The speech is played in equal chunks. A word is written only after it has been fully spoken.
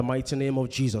the mighty name of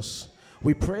Jesus.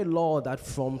 We pray, Lord, that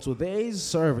from today's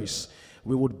service,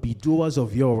 we would be doers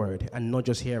of your word and not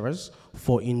just hearers.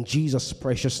 For in Jesus'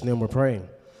 precious name we're praying.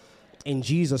 In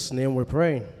Jesus' name we're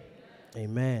praying.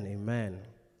 Amen, amen.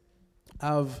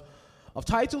 I've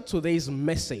titled today's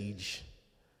message,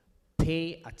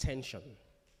 Pay Attention.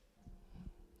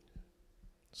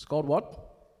 It's called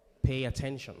what? Pay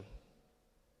attention.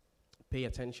 Pay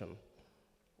attention.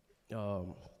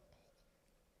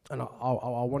 And I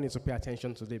wanted to pay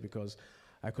attention today because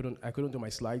I couldn't do my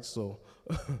slides, so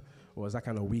it was that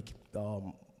kind of week.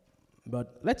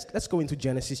 But let's go into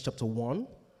Genesis chapter 1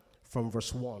 from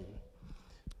verse 1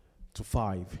 to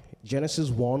 5. Genesis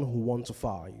 1, 1 to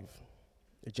 5.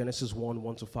 Genesis 1,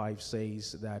 1 to 5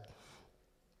 says that,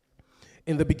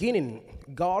 in the beginning,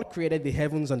 God created the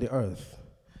heavens and the earth.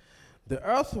 The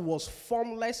earth was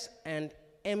formless and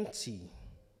empty,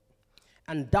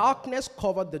 and darkness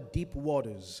covered the deep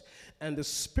waters, and the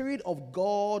Spirit of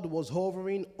God was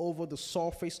hovering over the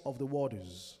surface of the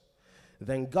waters.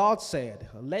 Then God said,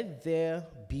 "Let there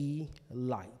be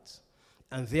light."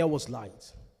 And there was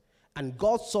light. And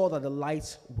God saw that the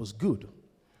light was good.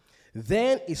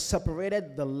 Then He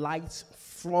separated the light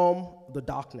from the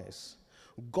darkness.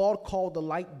 God called the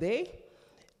light day,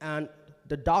 and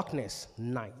the darkness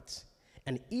night.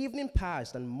 And evening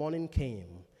passed, and morning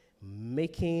came,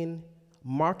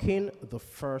 marking the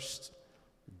first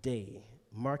day.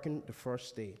 Marking the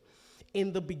first day.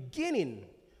 In the beginning,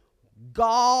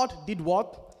 God did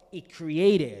what? He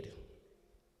created.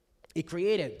 He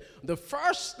created. The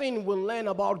first thing we learn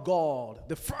about God,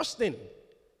 the first thing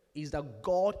is that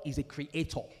God is a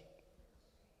creator.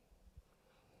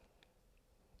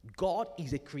 God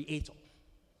is a creator.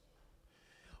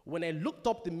 When I looked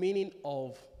up the meaning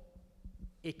of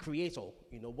a creator,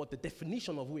 what the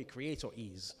definition of who a creator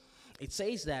is, it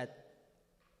says that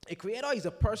a creator is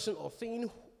a person or thing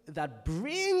that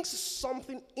brings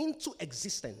something into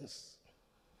existence.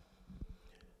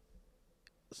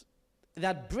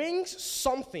 That brings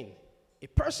something, a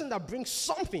person that brings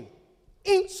something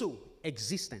into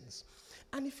existence.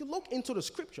 And if you look into the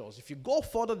scriptures, if you go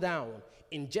further down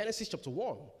in Genesis chapter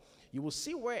 1, you will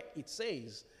see where it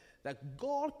says that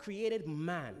God created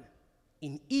man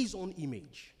in His own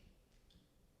image.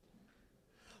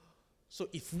 So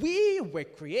if we are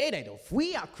created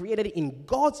in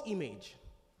God's image,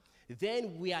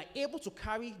 then we are able to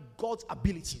carry God's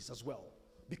abilities as well,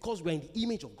 because we're in the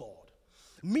image of God.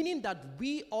 Meaning that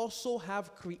we also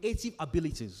have creative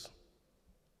abilities.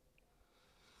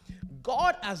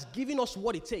 God has given us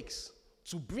what it takes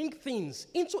to bring things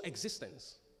into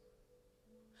existence.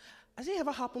 Has it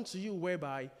ever happened to you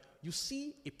whereby you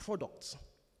see a product,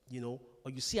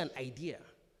 or you see an idea,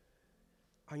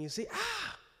 and you say,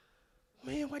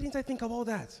 man, why didn't I think about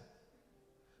that?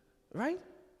 Right?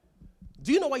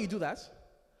 Do you know why you do that?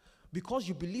 Because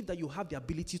you believe that you have the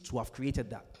ability to have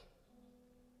created that.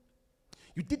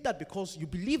 You did that because you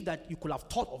believe that you could have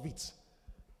thought of it.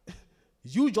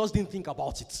 You just didn't think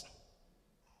about it.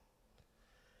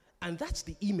 And that's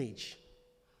the image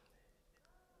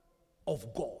of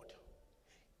God,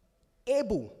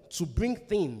 able to bring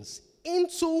things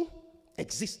into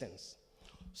existence.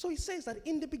 So it says that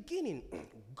in the beginning,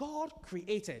 God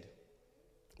created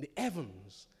the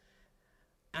heavens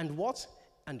and what?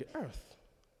 And the earth.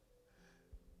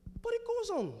 But it goes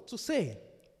on to say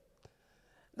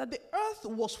that the earth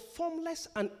was formless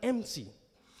and empty,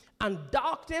 and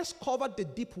darkness covered the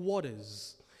deep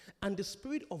waters, and the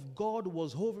Spirit of God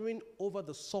was hovering over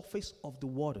the surface of the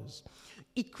waters.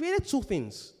 He created two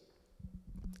things,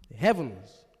 the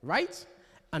heavens, right?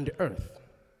 And the earth.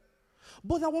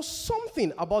 But there was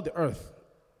something about the earth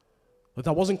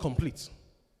that wasn't complete.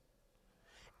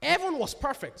 Heaven was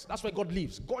perfect. That's where God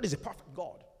lives. God is a perfect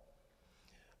God.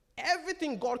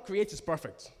 Everything God creates is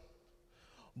perfect.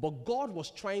 But God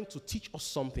was trying to teach us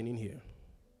something in here.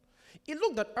 He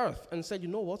looked at earth and said, you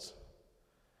know what?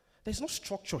 There's no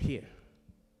structure here.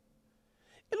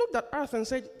 He looked at earth and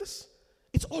said,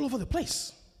 it's all over the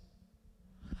place.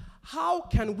 How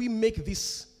can we make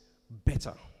this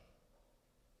better?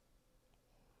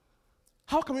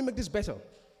 How can we make this better?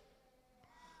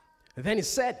 And then he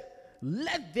said,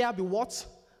 let there be what?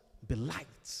 Be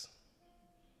light.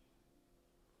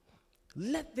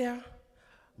 Let there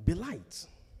be light.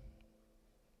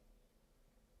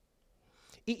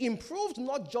 He improved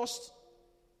not just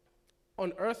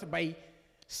on earth by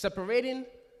separating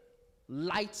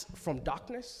light from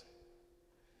darkness.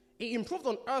 He improved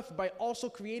on earth by also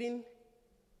creating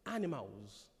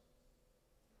animals.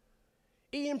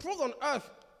 He improved on earth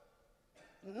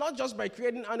not just by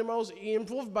creating animals, he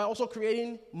improved by also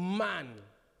creating man.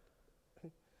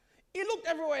 He looked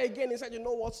everywhere again. He said, you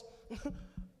know what?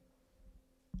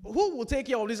 Who will take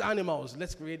care of these animals?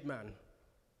 Let's create man.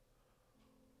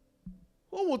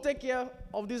 Who will take care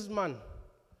of this man?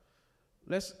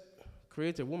 Let's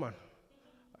create a woman,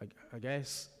 I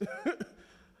guess.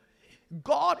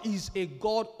 God is a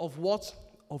God of what?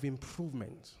 Of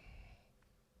improvement.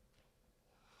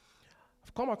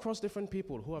 I've come across different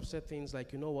people who have said things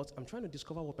like, you know what? I'm trying to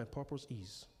discover what my purpose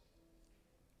is.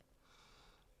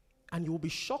 And you will be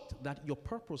shocked that your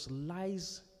purpose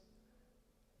lies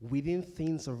within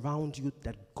things around you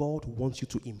that God wants you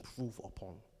to improve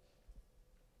upon.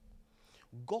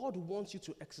 God wants you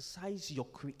to exercise your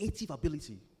creative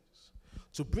abilities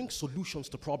to bring solutions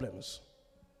to problems.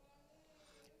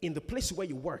 In the place where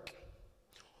you work,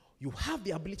 you have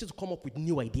the ability to come up with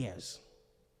new ideas.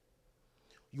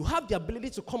 You have the ability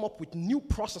to come up with new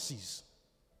processes.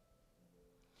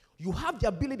 You have the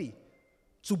ability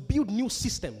to build new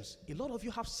systems. A lot of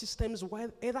you have systems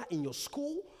either in your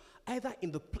school, either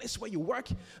in the place where you work.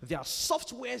 There are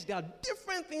softwares, there are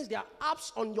different things, there are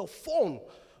apps on your phone.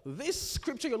 This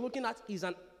scripture you're looking at is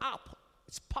an app.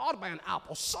 It's powered by an app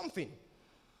or something.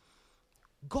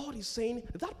 God is saying,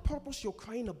 that purpose you're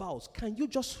crying about, can you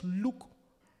just look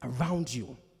around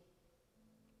you?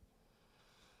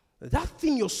 That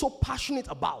thing you're so passionate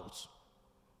about,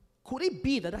 could it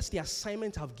be that that's the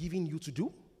assignment I've given you to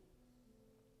do?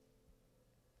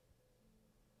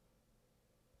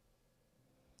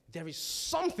 There is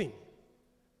something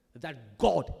that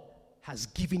God has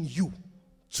given you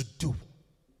to do.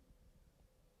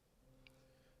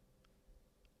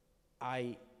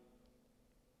 I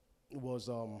was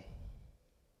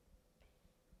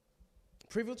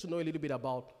privileged to know a little bit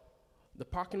about the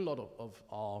parking lot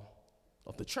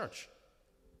of the church.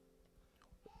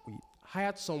 We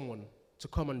hired someone to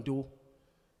come and do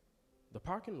the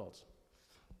parking lot.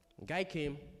 A guy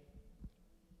came,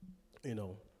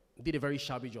 did a very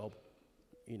shabby job,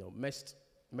 messed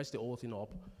the whole thing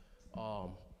up.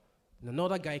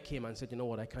 Another guy came and said, you know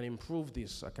what, I can improve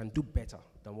this. I can do better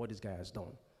than what this guy has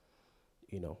done.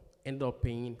 Ended up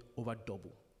paying over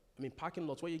double. I mean, parking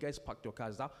lots, where you guys park your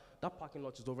cars, that parking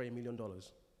lot is over $1 million,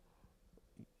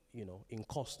 in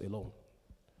cost alone.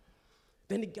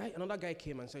 Then another guy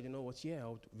came and said, you know what, yeah,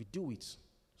 we do it.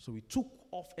 So we took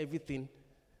off everything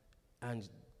and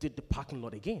did the parking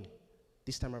lot again.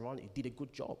 This time around, it did a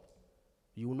good job.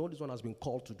 You will know this one has been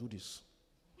called to do this.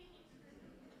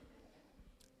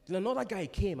 Then another guy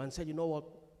came and said, you know what,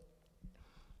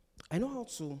 I know how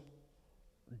to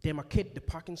demarcate the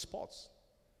parking spots.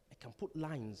 I can put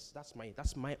lines. That's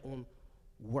my own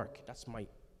work. That's my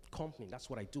company. That's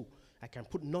what I do. I can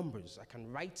put numbers. I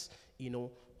can write,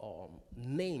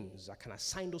 names. I can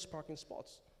assign those parking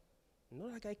spots.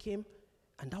 Another guy came,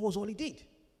 and that was all he did.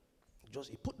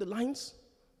 He put the lines.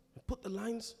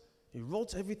 He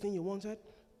wrote everything he wanted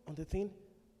on the thing.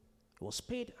 He was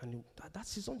paid, and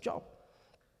that's his own job.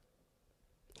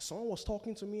 Someone was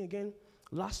talking to me again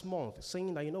last month,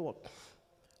 saying that, you know what,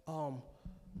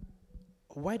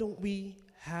 why don't we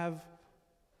have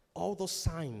all those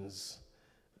signs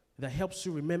that helps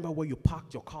you remember where you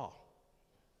parked your car?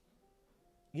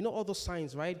 You know all those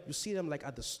signs, right? You see them like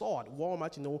at the store, at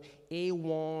Walmart,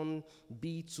 A1,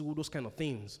 B2, those kind of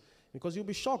things. Because you'll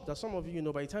be shocked that some of you,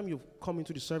 by the time you come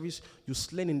into the service, you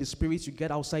slain in the spirit, you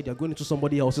get outside, you're going into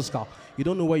somebody else's car. You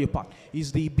don't know where you park.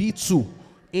 It's the B2,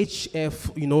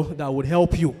 HF, that would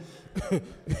help you.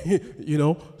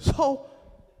 So,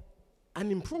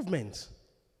 an improvement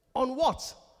on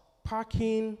what?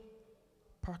 Parking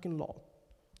lot.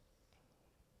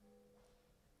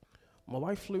 My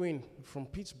wife flew in from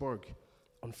Pittsburgh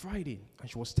on Friday, and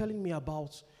she was telling me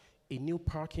about a new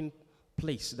parking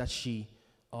place that she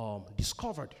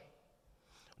discovered.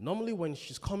 Normally when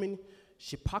she's coming,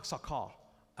 she parks her car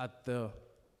at the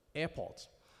airport.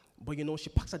 But she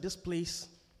parks at this place,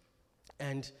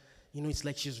 and it's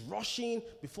like she's rushing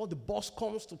before the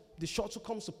shuttle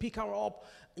comes to pick her up,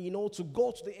 to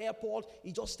go to the airport.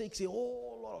 It just takes a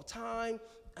whole lot of time,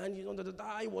 and the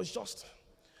guy was just.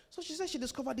 So she said she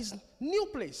discovered this new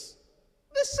place,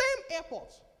 the same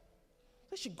airport.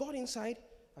 So she got inside,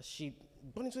 as she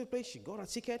got into the place, she got her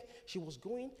ticket, she was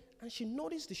going, and she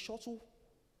noticed the shuttle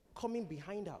coming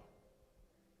behind her.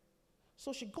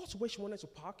 So she got to where she wanted to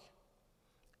park,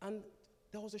 and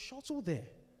there was a shuttle there.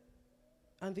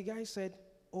 And the guy said,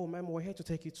 oh, ma'am, we're here to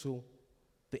take you to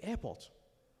the airport.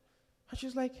 And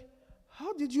she's like,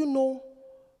 how did you know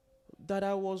that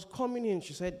I was coming in?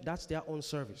 She said, that's their own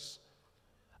service.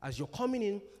 As you're coming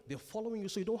in, they're following you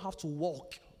so you don't have to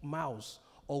walk miles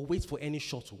or wait for any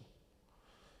shuttle.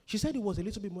 She said it was a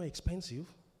little bit more expensive,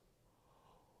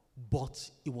 but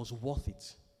it was worth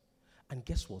it. And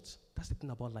guess what? That's the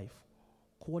thing about life.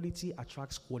 Quality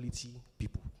attracts quality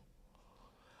people.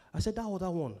 I said, that other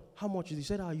one, how much is it? He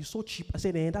said, you're so cheap. I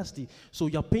said, that's the, so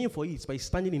you're paying for it by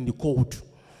standing in the cold.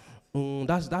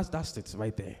 That's it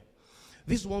right there.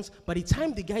 These ones, by the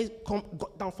time the guy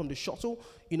got down from the shuttle,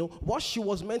 what she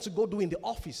was meant to go do in the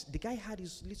office, the guy had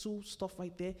his little stuff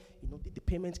right there, did the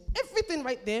payment, everything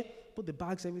right there, put the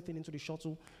bags, everything into the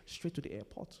shuttle, straight to the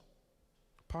airport.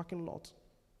 Parking lot.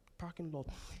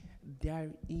 There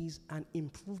is an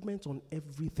improvement on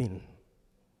everything.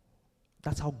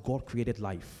 That's how God created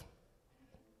life.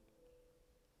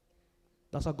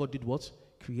 That's how God did what?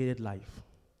 Created life.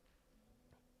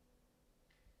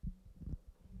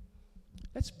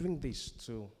 Let's bring this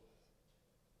to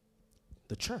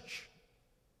the church.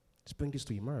 Let's bring this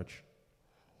to Emerge.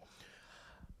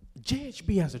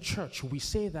 JHB as a church, we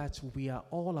say that we are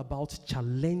all about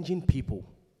challenging people,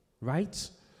 right?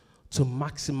 To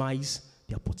maximize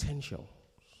their potential.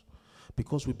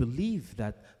 Because we believe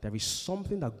that there is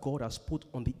something that God has put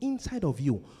on the inside of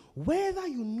you, whether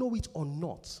you know it or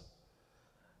not.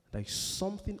 There is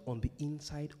something on the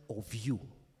inside of you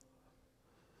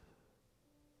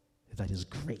that is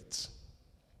great.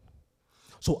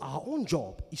 So our own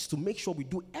job is to make sure we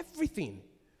do everything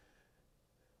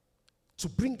to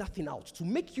bring that thing out, to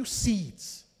make you see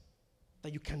it,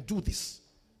 that you can do this,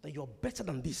 that you're better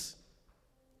than this.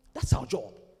 That's our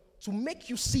job. To make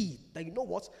you see that, you know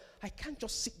what, I can't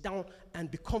just sit down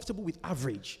and be comfortable with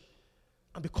average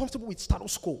and be comfortable with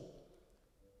status quo.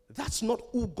 That's not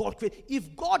who God created.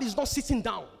 If God is not sitting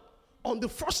down, on the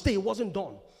first day it wasn't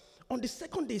done. On the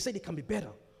second day he said it can be better.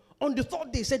 On the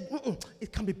third day he said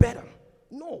it can be better.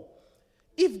 No.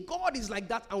 If God is like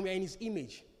that and we are in his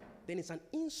image, then it's an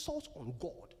insult on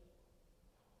God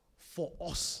for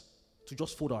us to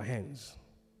just fold our hands.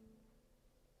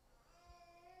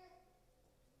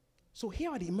 So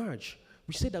here at Emerge,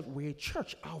 we say that we're a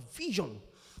church. Our vision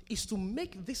is to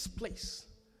make this place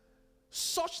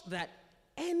such that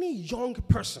any young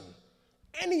person,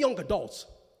 any young adult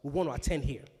will want to attend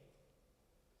here.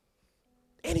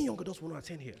 Any young adults will want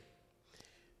to attend here.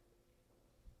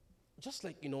 Just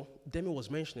like, Demi was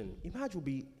mentioning, Emerge will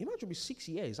be 6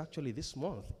 years actually this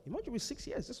month. Emerge will be 6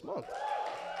 years this month.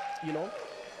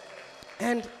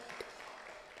 And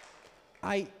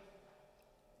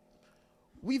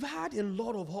we've had a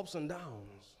lot of ups and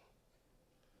downs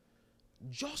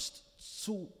just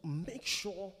to make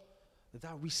sure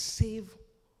that we save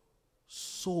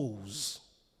souls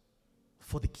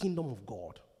for the kingdom of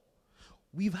God.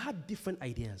 We've had different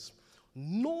ideas.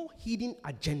 No hidden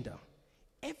agenda.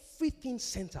 Everything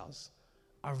centers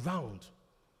around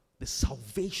the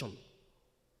salvation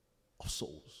of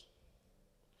souls.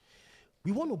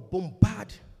 We want to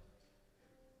bombard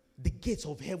the gates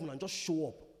of heaven and just show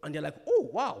up. And they're like, oh,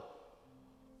 wow.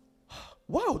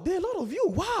 Wow, there are a lot of you.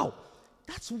 Wow.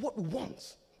 That's what we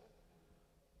want.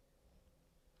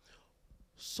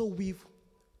 So we've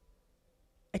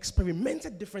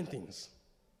experimented different things.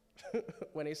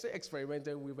 When I say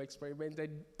experimented, we've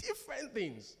experimented different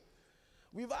things.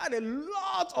 We've had a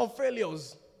lot of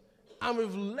failures, and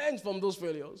we've learned from those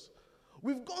failures.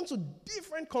 We've gone to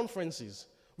different conferences.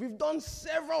 We've done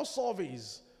several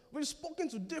surveys. We've spoken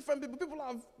to different people. People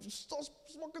have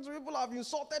spoken to people, have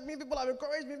insulted me, people have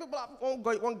encouraged me, people have...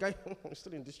 One guy,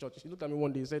 still in this church, he looked at me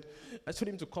one day, he said, I told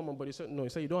him to come on, but he said, no, he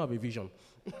said, you don't have a vision.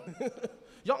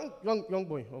 young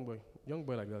boy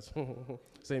like that.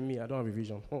 Say me, I don't have a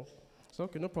vision. So,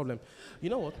 okay, no problem. You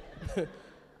know what?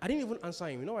 I didn't even answer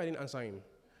him. You know why I didn't answer him?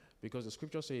 Because the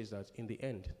scripture says that in the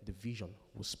end, the vision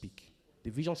will speak. The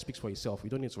vision speaks for itself.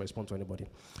 You don't need to respond to anybody.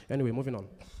 Anyway, moving on.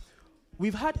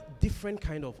 We've had different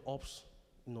kind of ups,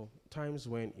 times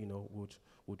when,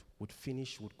 would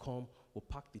finish, would come, would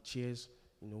pack the chairs,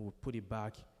 we'll put it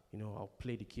back, I'll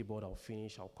play the keyboard, I'll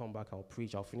finish, I'll come back, I'll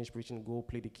preach, I'll finish preaching, go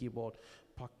play the keyboard,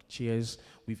 pack chairs.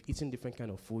 We've eaten different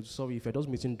kind of food. Sorry, if I was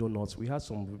eating donuts, we had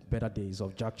some better days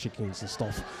of jack chickens and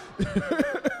stuff.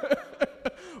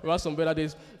 We had some better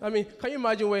days. I mean, can you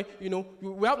imagine where,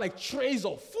 we have like trays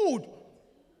of food,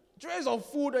 and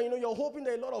you're hoping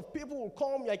that a lot of people will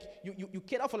come. Like you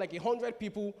cater for like 100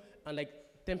 people, and like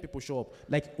 10 people show up.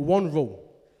 Like one row.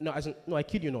 No, I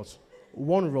kid you not.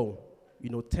 One row.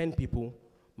 10 people.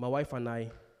 My wife and I,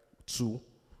 2.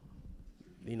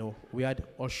 We had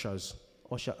ushers.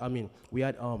 We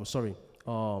had what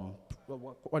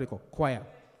do you call choir?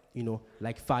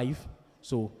 Like 5.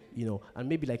 So and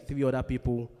maybe like 3 other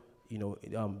people.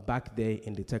 Back there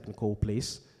in the technical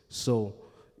place. So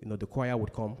the choir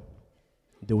would come.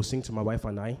 They will sing to my wife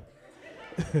and I.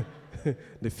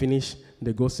 They finish,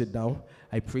 they go sit down.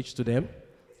 I preach to them.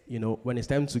 When it's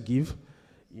time to give,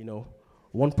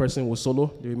 One person will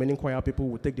solo, the remaining choir people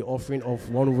will take the offering of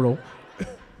one row.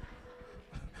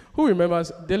 Who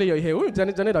remembers? Dele, you're here.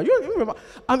 Janetta, you remember?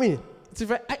 I mean,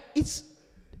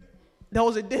 there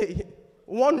was a day,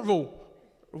 one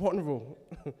row.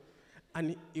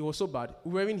 And it was so bad.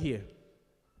 We were in here.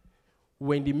 We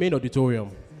were in the main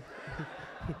auditorium.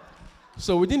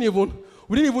 So we didn't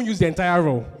even use the entire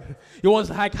row. It was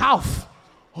like half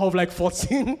of like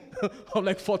 14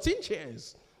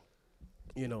 chairs.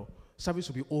 Service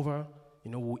will be over,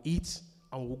 we'll eat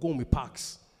and we'll go and we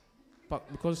packs.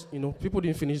 But because, people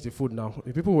didn't finish the food now.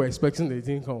 The people were expecting they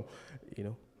didn't come,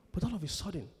 But all of a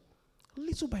sudden,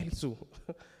 little by little,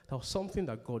 there was something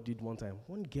that God did one time.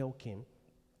 One girl came,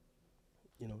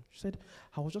 she said,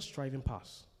 I was just driving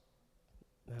past.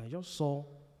 And I just saw,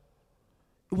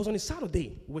 it was on a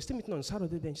Saturday. We were still meeting on a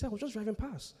Saturday then. She said, I was just driving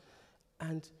past.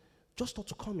 And just thought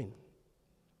to come in.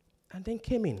 And then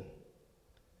came in.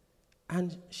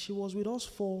 And she was with us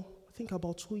for, I think,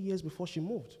 about 2 years before she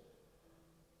moved.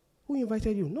 Who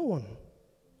invited you? No one.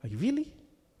 Are you really?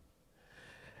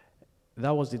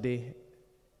 That was the day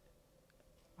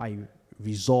I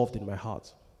resolved in my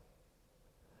heart.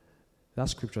 That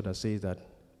scripture that says that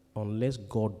unless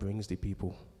God brings the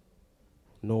people,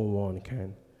 no one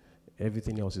can.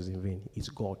 Everything else is in vain. It's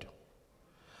God.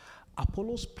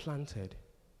 Apollos planted,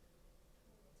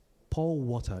 Paul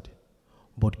watered,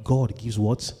 but God gives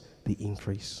what? The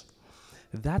increase.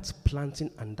 That planting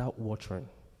and that watering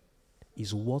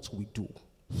is what we do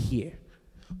here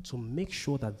to make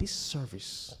sure that this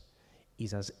service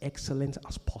is as excellent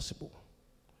as possible.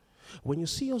 When you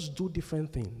see us do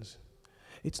different things,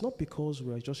 it's not because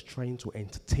we're just trying to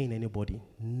entertain anybody.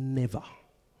 Never.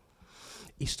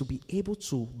 It's to be able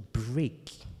to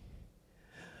break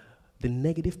the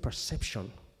negative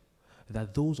perception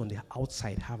that those on the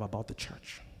outside have about the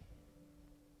church.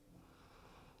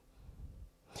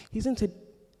 Isn't it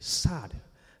sad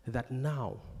that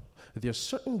now there are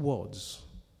certain words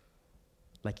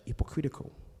like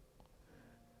hypocritical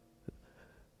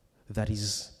that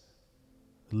is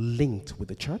linked with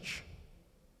the church?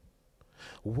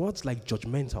 Words like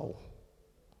judgmental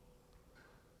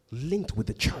linked with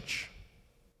the church.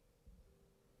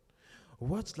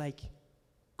 Words like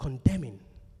condemning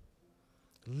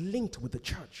linked with the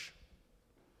church.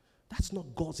 That's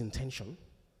not God's intention.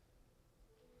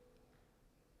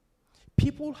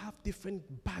 People have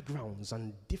different backgrounds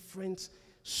and different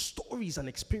stories and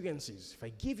experiences. If I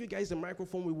give you guys the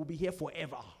microphone, we will be here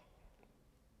forever.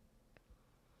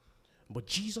 But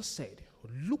Jesus said,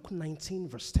 Luke 19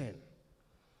 verse 10,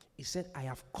 he said, I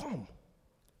have come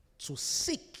to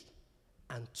seek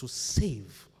and to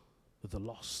save the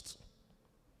lost.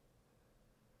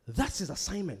 That's his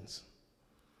assignment.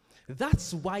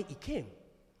 That's why he came.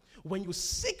 When you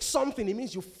seek something, it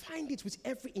means you find it with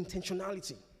every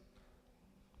intentionality.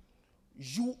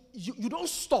 You don't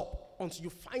stop until you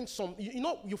find some.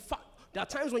 There are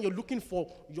times when you're looking for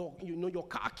your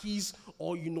car keys,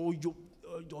 or you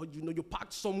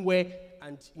parked somewhere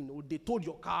and they told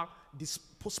your car this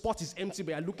spot is empty,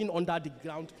 but you're looking under the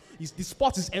ground. The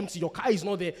spot is empty. Your car is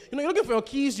not there. You're looking for your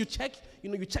keys. You check.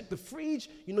 You check the fridge.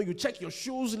 You check your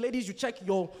shoes. Ladies, you check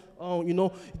your.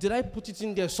 Did I put it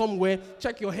in there somewhere?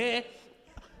 Check your hair.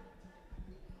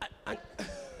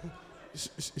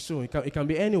 So it can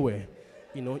be anywhere.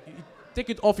 You take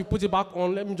it off, you put it back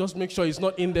on. Let me just make sure it's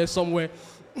not in there somewhere.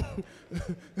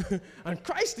 And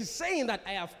Christ is saying that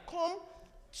I have come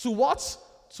to what?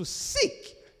 To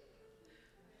seek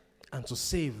and to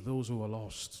save those who are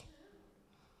lost.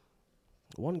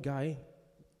 One guy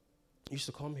used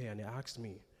to come here and he asked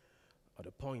me at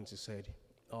a point, he said,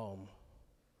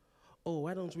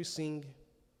 why don't we sing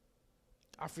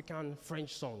African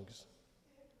French songs?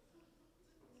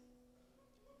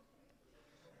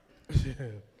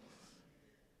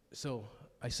 So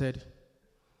I said,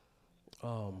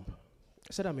 I'm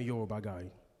a Yoruba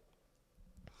guy.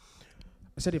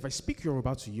 I said, if I speak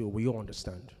Yoruba to you, will you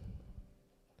understand?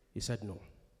 He said, no.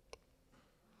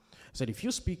 I said, if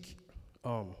you speak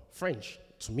French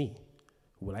to me,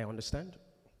 will I understand?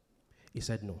 He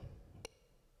said, no.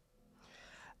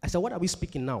 I said, what are we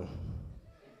speaking now?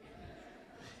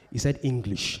 He said,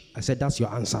 English. I said, that's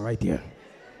your answer right there.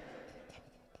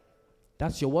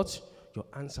 That's your what? Your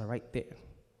answer right there.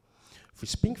 If we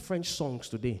speak French songs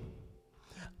today,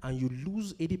 and you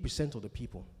lose 80% of the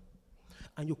people,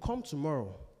 and you come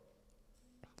tomorrow,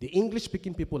 the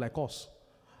English-speaking people like us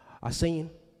are saying,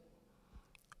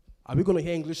 are we going to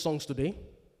hear English songs today?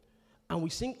 And we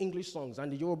sing English songs,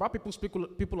 and the Yoruba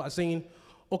people are saying,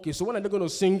 okay, so when are they going to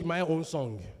sing my own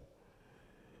song?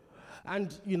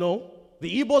 And,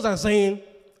 the Igbos are saying,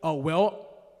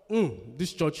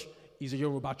 this church is a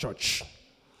Yoruba church.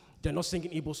 They're not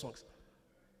singing Igbo songs.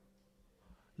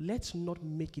 Let's not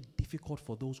make it difficult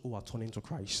for those who are turning to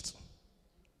Christ.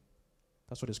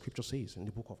 That's what the scripture says in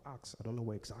the book of Acts. I don't know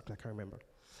where exactly, I can't remember.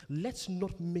 Let's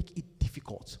not make it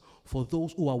difficult for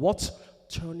those who are what?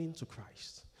 Turning to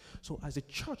Christ. So as a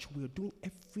church, we are doing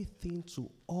everything to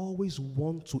always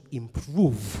want to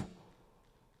improve.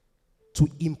 To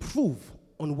improve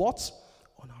on what?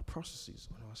 On our processes,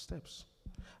 on our steps.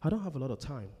 I don't have a lot of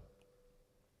time.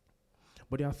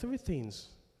 But there are 3 things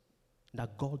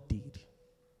that God did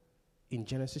in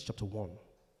Genesis chapter 1.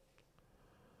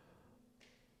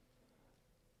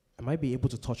 I might be able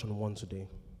to touch on one today.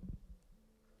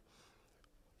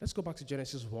 Let's go back to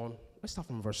Genesis 1. Let's start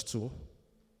from verse 2.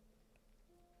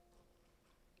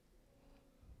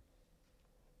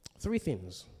 3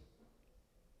 things.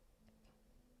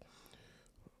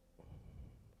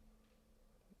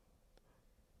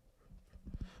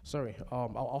 Sorry,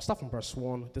 I'll start from verse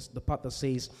 1. This the part that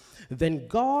says, "Then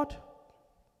God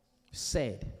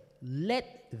said,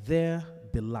 'Let there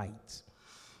be light.'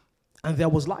 And there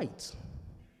was light.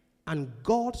 And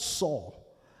God saw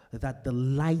that the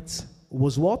light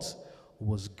was what?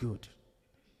 Was good."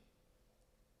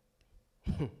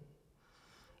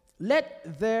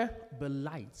 Let there be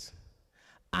light.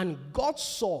 And God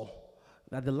saw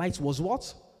that the light was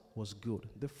what? Was good.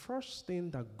 The first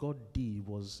thing that God did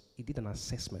was he did an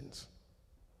assessment.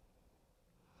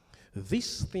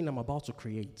 This thing I'm about to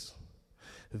create,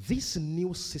 this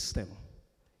new system,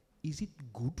 is it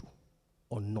good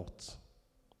or not?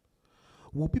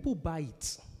 Will people buy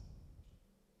it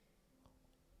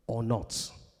or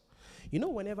not? You know,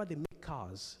 whenever they make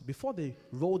cars, before they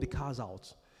roll the cars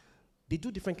out, they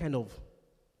do different kind of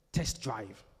test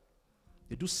drive.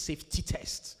 They do safety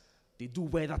tests. They do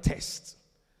weather tests.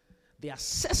 They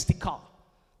assess the car.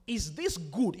 Is this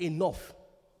good enough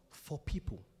for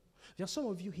people? There are some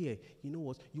of you here, you know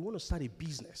what, you want to start a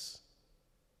business.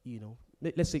 You know,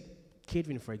 let's say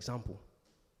catering, for example.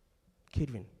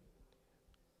 Catering.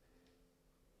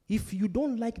 If you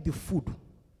don't like the food,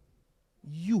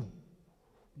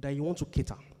 that you want to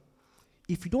cater,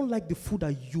 if you don't like the food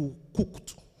that you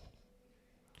cooked,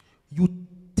 you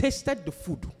tasted the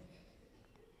food,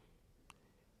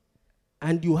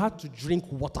 and you had to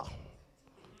drink water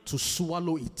to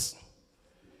swallow it.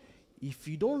 If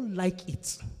you don't like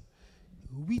it,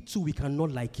 we too, we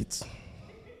cannot like it.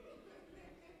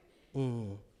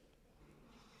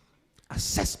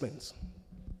 Assessment.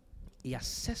 He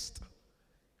assessed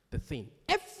the thing.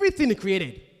 Everything he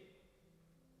created.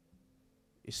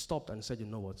 He stopped and said, you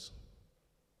know what?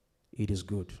 It is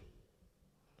good.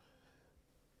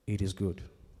 It is good.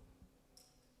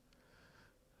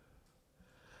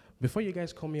 Before you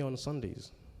guys come here on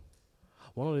Sundays,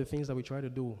 one of the things that we try to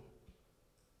do,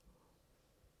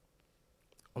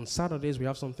 on Saturdays we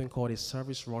have something called a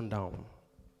service rundown.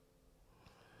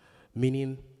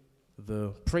 Meaning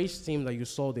the praise team that you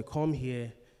saw, they come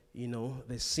here, you know,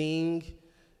 they sing,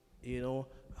 you know,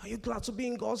 are you glad to be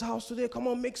in God's house today? Come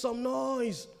on, make some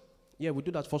noise. Yeah, we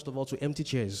do that first of all to empty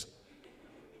chairs.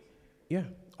 Yeah,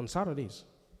 on Saturdays.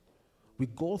 We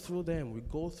go through them, we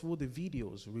go through the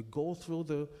videos, we go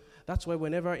through that's why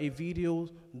whenever a video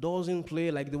doesn't play,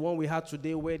 like the one we had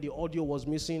today where the audio was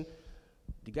missing,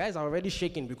 the guys are already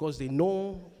shaking because they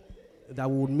know that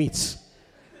we would meet.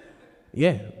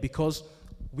 Yeah, because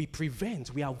we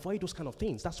avoid those kind of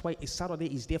things. That's why a Saturday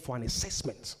is there for an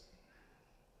assessment.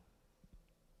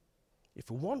 If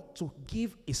we want to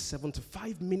give a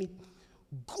 75-minute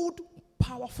good,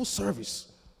 powerful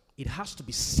service, it has to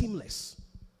be seamless.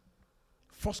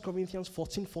 1 Corinthians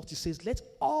 14:40 says, let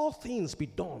all things be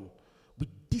done with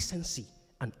decency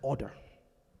and order.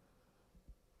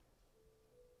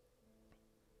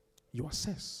 You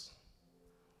assess.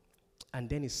 And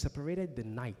then he separated the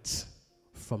night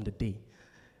from the day.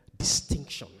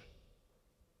 Distinction.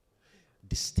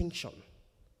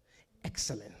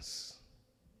 Excellence.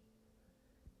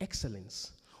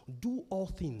 Excellence. Do all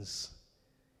things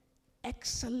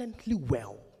excellently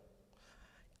well.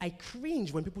 I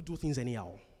cringe when people do things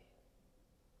anyhow.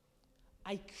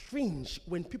 I cringe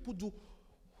when people do,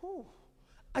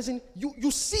 as in, you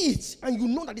see it and you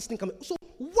know that this thing coming. So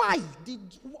why?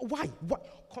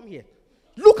 Come here.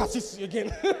 Look at this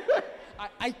again.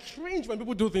 I cringe when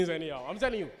people do things anyhow. I'm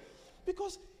telling you.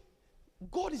 Because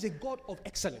God is a God of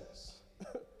excellence.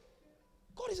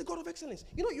 God is a God of excellence.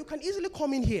 You know, you can easily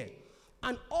come in here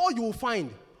and all you will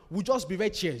find will just be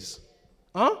red chairs.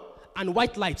 And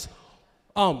white lights.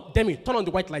 Demi, turn on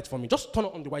the white light for me. Just turn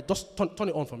on the white. Just turn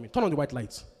it on for me. Turn on the white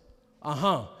lights.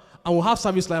 And we'll have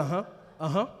service like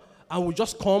And we'll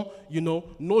just come, you know,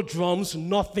 no drums,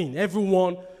 nothing.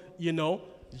 Everyone, you know,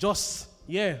 just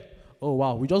Oh,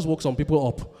 wow. We just woke some people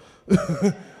up.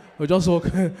 We just woke.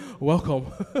 Welcome.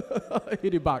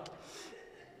 Hit it back.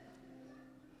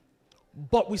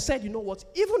 But we said, you know what?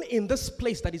 Even in this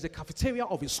place that is a cafeteria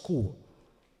of a school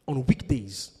on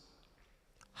weekdays,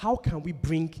 how can we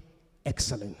bring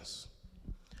excellence?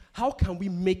 How can we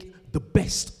make the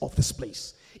best of this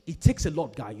place? It takes a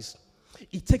lot, guys.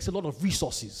 It takes a lot of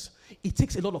resources. It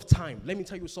takes a lot of time. Let me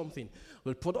tell you something.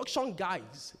 The production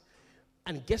guys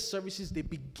and guest services, they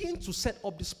begin to set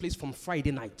up this place from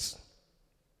Friday night.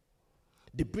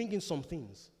 They bring in some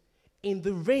things. In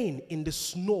the rain, in the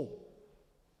snow,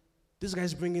 these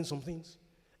guys bring in some things.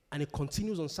 And it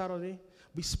continues on Saturday.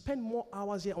 We spend more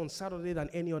hours here on Saturday than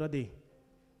any other day.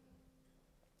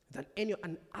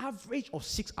 An average of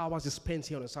 6 hours is spent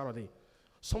here on a Saturday.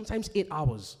 Sometimes 8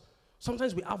 hours.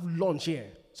 Sometimes we have lunch here.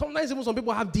 Sometimes even some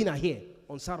people have dinner here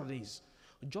on Saturdays.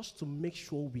 Just to make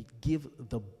sure we give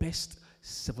the best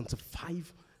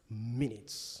 75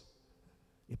 minutes.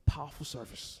 A powerful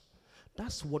service.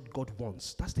 That's what God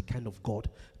wants. That's the kind of God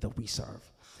that we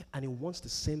serve. And He wants the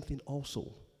same thing also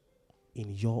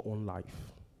in your own life.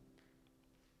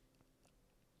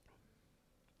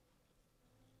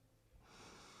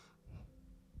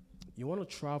 You want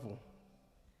to travel?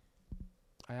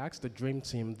 I asked the dream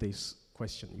team this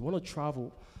question. You want to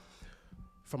travel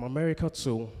from America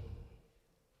to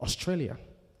Australia?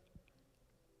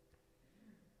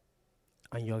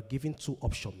 And you're given 2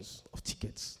 options of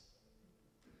tickets.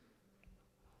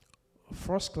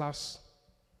 First class,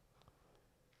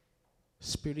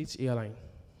 Spirit Airline.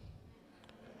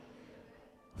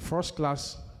 First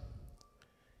class,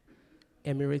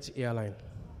 Emirates Airline.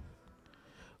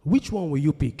 Which one will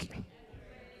you pick?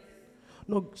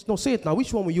 No, say it now.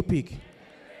 Which one will you pick?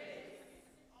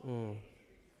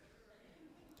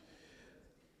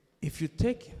 If you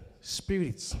take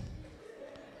Spirits,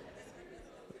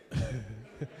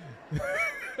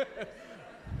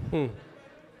 you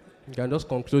can just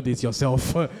conclude it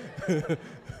yourself. The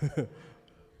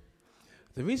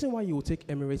reason why you will take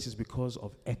Emirates is because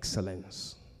of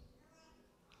excellence.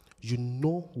 You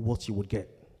know what you would get.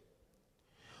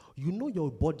 You know your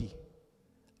body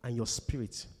and your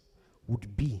spirit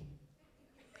would be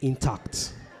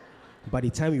intact by the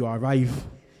time you arrive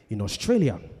in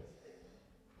Australia.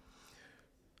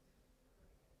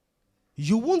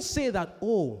 You won't say that,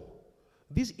 oh,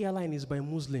 this airline is by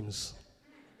Muslims.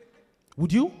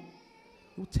 Would you?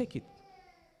 You would take it.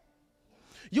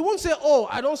 You won't say, oh,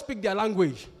 I don't speak their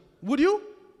language. Would you?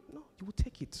 No, you would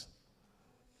take it.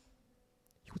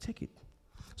 You would take it.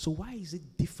 So why is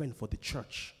it different for the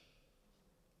church?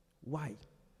 Why?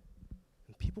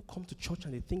 And people come to church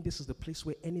and they think this is the place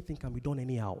where anything can be done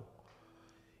anyhow.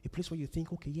 A place where you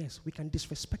think, okay, yes, we can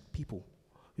disrespect people.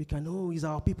 We can, oh, it's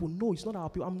our people. No, it's not our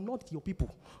people. I'm not your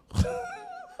people.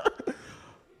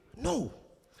 No.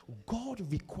 God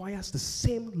requires the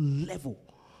same level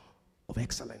of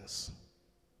excellence,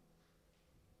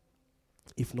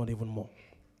 if not even more.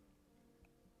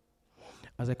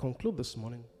 As I conclude this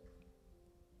morning,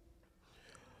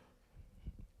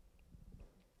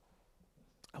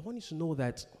 I want you to know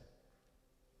that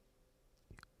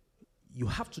you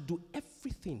have to do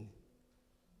everything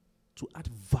to add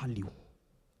value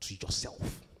to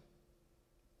yourself.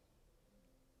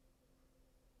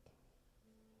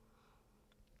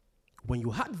 When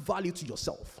you add value to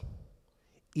yourself,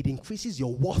 it increases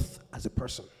your worth as a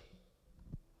person.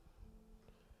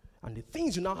 And the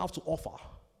things you now have to offer,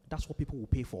 that's what people will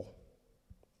pay for.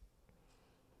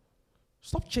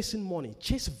 Stop chasing money,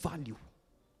 chase value.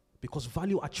 Because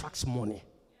value attracts money.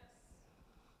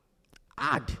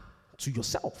 Add to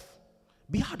yourself.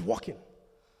 Be hardworking.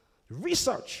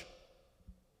 Research.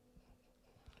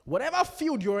 Whatever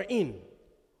field you're in,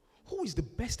 who is the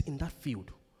best in that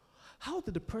field? How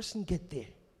did the person get there?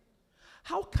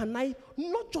 How can I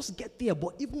not just get there,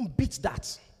 but even beat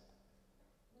that?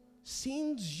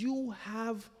 Since you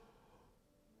have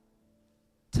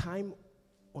time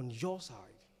on your side,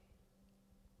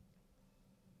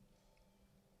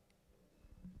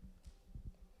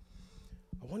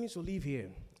 I want you to leave here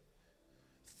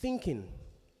thinking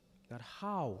that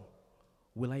how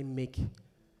will I make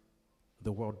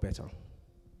the world better?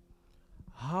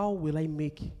 How will I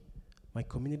make my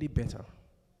community better?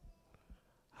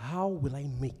 How will I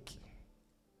make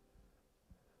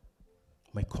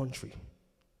my country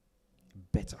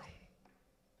better?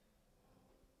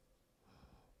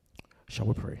 Shall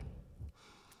we pray?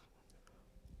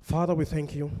 Father, we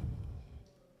thank you.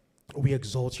 We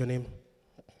exalt your name.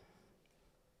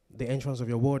 The entrance of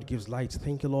your word gives light.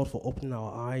 Thank you, Lord, for opening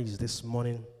our eyes this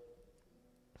morning.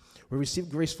 We receive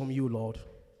grace from you, Lord,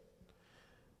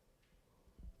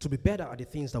 to be better at the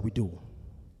things that we do.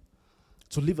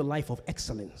 to live a life of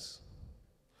excellence,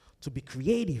 to be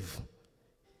creative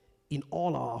in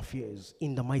all our affairs,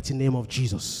 in the mighty name of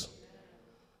Jesus.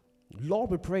 Lord,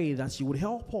 we pray that you would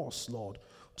help us, Lord,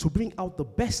 to bring out the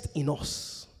best in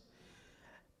us,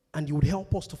 and you would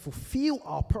help us to fulfill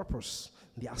our purpose,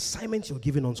 the assignment you're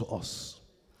giving unto us.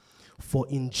 For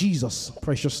in Jesus'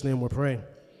 precious name we pray.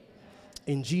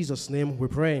 In Jesus' name we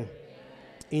pray.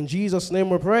 In Jesus' name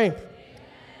we pray.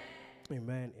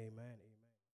 Amen. Amen.